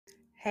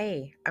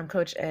Hey, I'm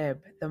Coach Ebb,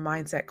 the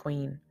Mindset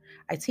Queen.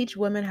 I teach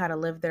women how to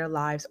live their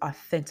lives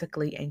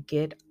authentically and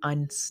get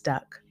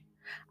unstuck.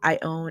 I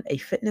own a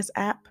fitness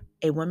app,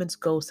 a women's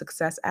goal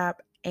success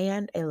app,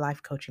 and a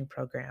life coaching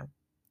program.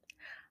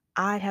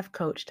 I have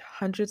coached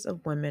hundreds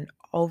of women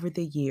over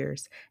the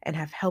years and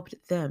have helped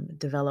them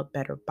develop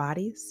better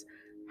bodies,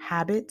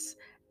 habits,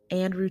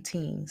 and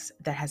routines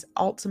that has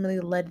ultimately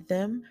led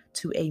them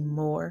to a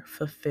more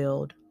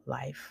fulfilled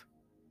life.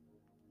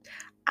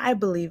 I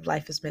believe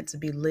life is meant to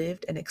be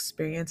lived and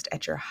experienced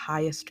at your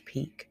highest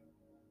peak.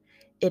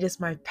 It is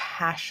my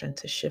passion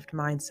to shift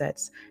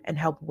mindsets and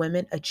help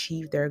women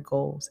achieve their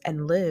goals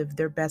and live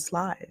their best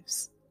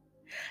lives.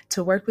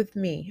 To work with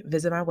me,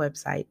 visit my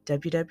website,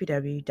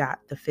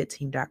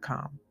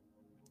 www.thefitteam.com.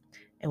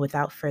 And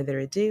without further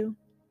ado,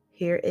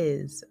 here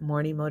is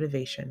morning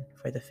motivation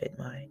for the fit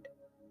mind.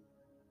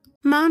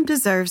 Mom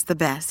deserves the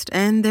best,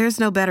 and there's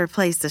no better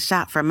place to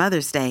shop for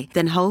Mother's Day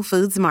than Whole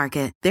Foods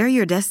Market. They're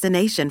your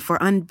destination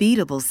for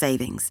unbeatable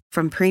savings,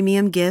 from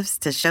premium gifts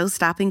to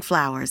show-stopping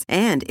flowers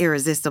and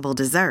irresistible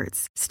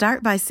desserts.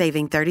 Start by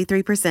saving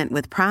 33%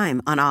 with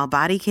Prime on all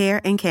body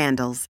care and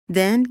candles.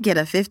 Then get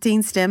a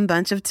 15-stem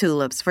bunch of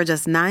tulips for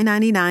just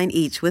 $9.99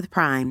 each with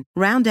Prime.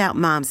 Round out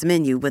Mom's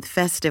menu with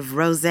festive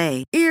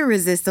rosé,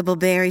 irresistible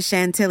berry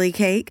chantilly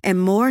cake,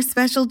 and more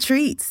special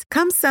treats.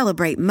 Come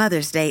celebrate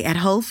Mother's Day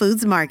at Whole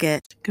Foods Market.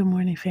 Good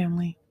morning,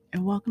 family,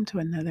 and welcome to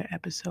another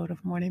episode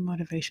of Morning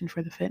Motivation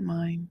for the Fit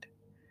Mind.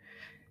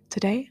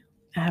 Today,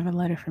 I have a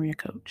letter from your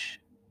coach,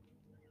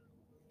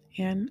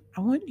 and I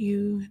want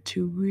you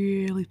to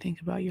really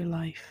think about your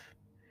life,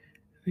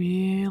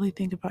 really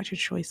think about your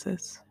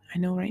choices. I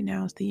know right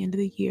now it's the end of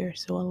the year,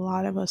 so a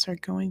lot of us are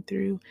going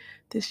through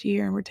this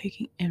year and we're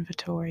taking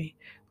inventory.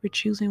 We're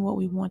choosing what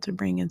we want to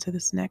bring into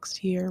this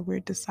next year.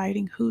 We're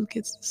deciding who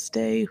gets to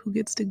stay, who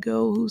gets to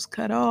go, who's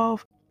cut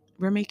off.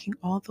 We're making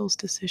all those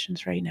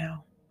decisions right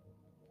now.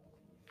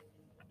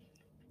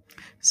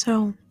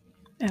 So,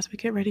 as we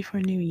get ready for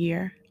a new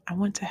year, I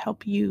want to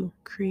help you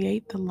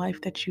create the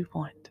life that you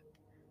want.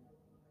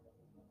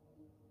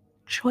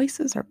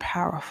 Choices are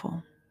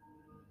powerful.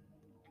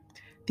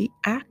 The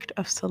act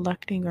of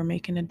selecting or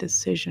making a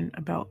decision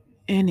about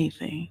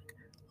anything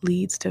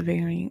leads to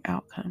varying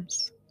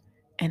outcomes,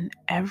 and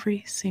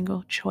every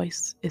single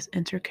choice is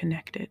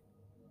interconnected.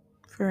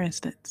 For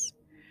instance,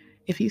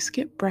 if you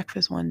skip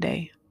breakfast one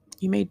day,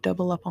 you may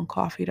double up on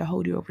coffee to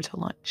hold you over to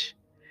lunch.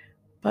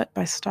 But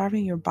by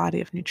starving your body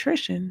of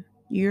nutrition,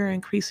 you're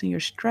increasing your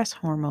stress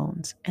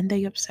hormones and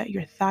they upset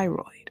your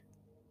thyroid.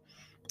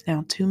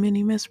 Now, too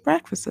many missed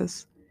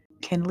breakfasts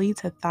can lead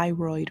to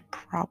thyroid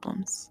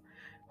problems,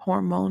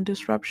 hormone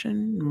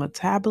disruption,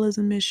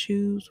 metabolism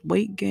issues,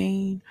 weight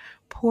gain,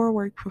 poor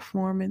work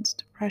performance,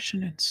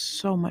 depression, and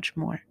so much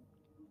more.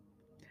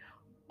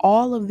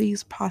 All of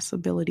these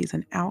possibilities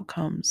and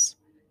outcomes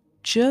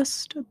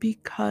just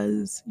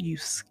because you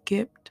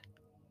skipped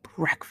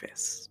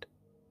breakfast.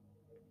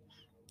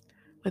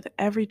 With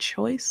every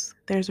choice,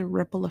 there's a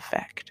ripple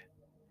effect.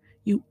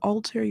 You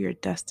alter your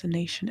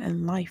destination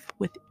in life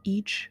with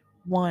each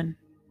one.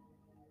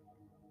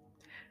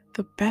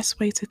 The best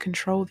way to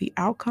control the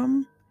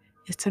outcome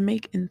is to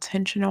make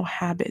intentional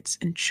habits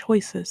and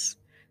choices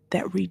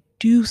that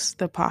reduce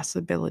the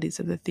possibilities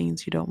of the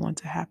things you don't want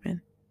to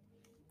happen.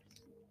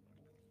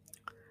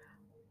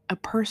 A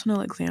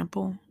personal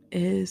example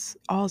is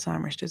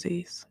Alzheimer's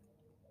disease.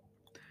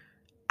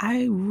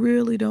 I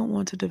really don't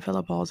want to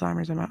develop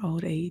Alzheimer's in my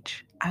old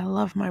age. I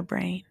love my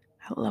brain.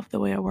 I love the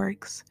way it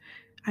works.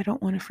 I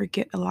don't want to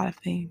forget a lot of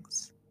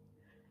things.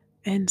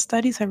 And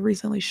studies have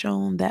recently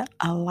shown that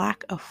a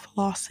lack of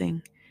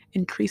flossing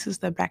increases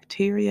the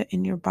bacteria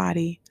in your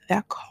body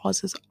that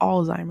causes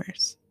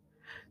Alzheimer's.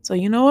 So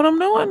you know what I'm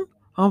doing?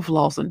 I'm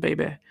flossing,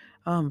 baby.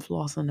 I'm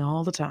flossing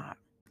all the time.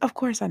 Of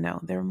course, I know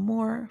there are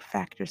more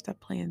factors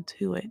that play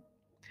into it,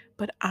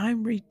 but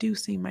I'm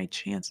reducing my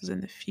chances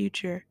in the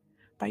future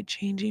by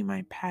changing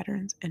my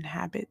patterns and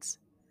habits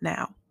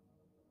now.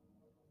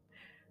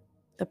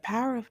 The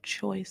power of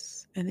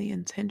choice and the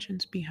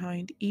intentions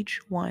behind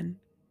each one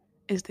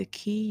is the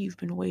key you've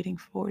been waiting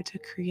for to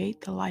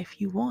create the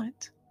life you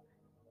want.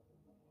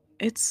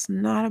 It's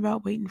not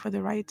about waiting for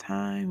the right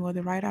time or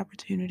the right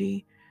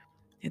opportunity.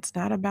 It's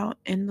not about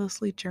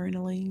endlessly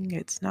journaling.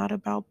 It's not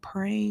about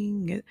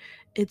praying.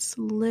 It's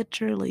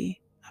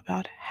literally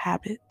about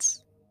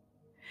habits.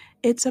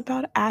 It's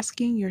about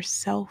asking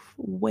yourself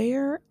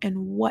where and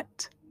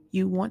what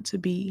you want to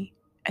be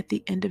at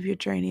the end of your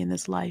journey in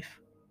this life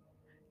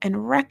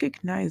and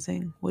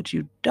recognizing what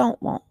you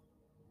don't want.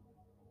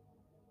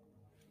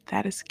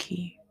 That is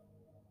key.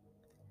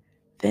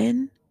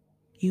 Then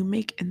you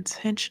make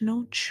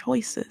intentional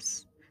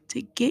choices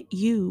to get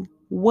you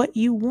what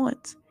you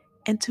want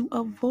and to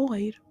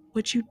avoid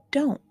what you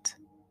don't.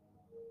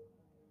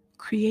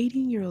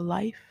 Creating your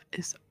life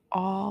is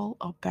all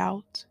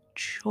about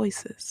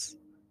choices.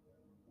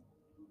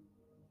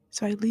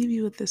 So I leave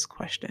you with this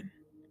question.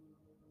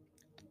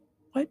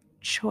 What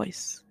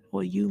choice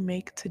will you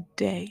make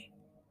today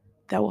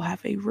that will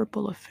have a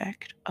ripple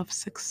effect of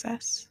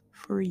success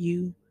for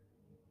you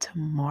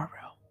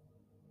tomorrow?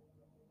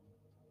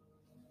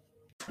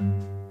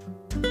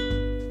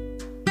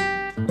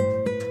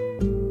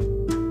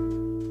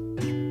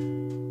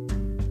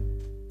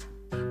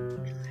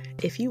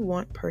 If you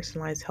want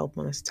personalized help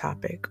on this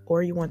topic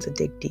or you want to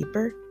dig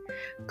deeper,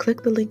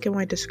 click the link in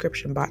my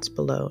description box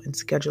below and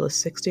schedule a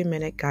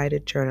 60-minute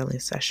guided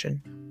journaling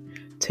session.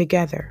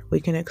 Together, we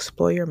can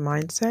explore your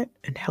mindset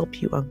and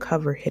help you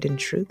uncover hidden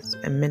truths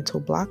and mental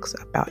blocks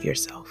about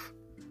yourself.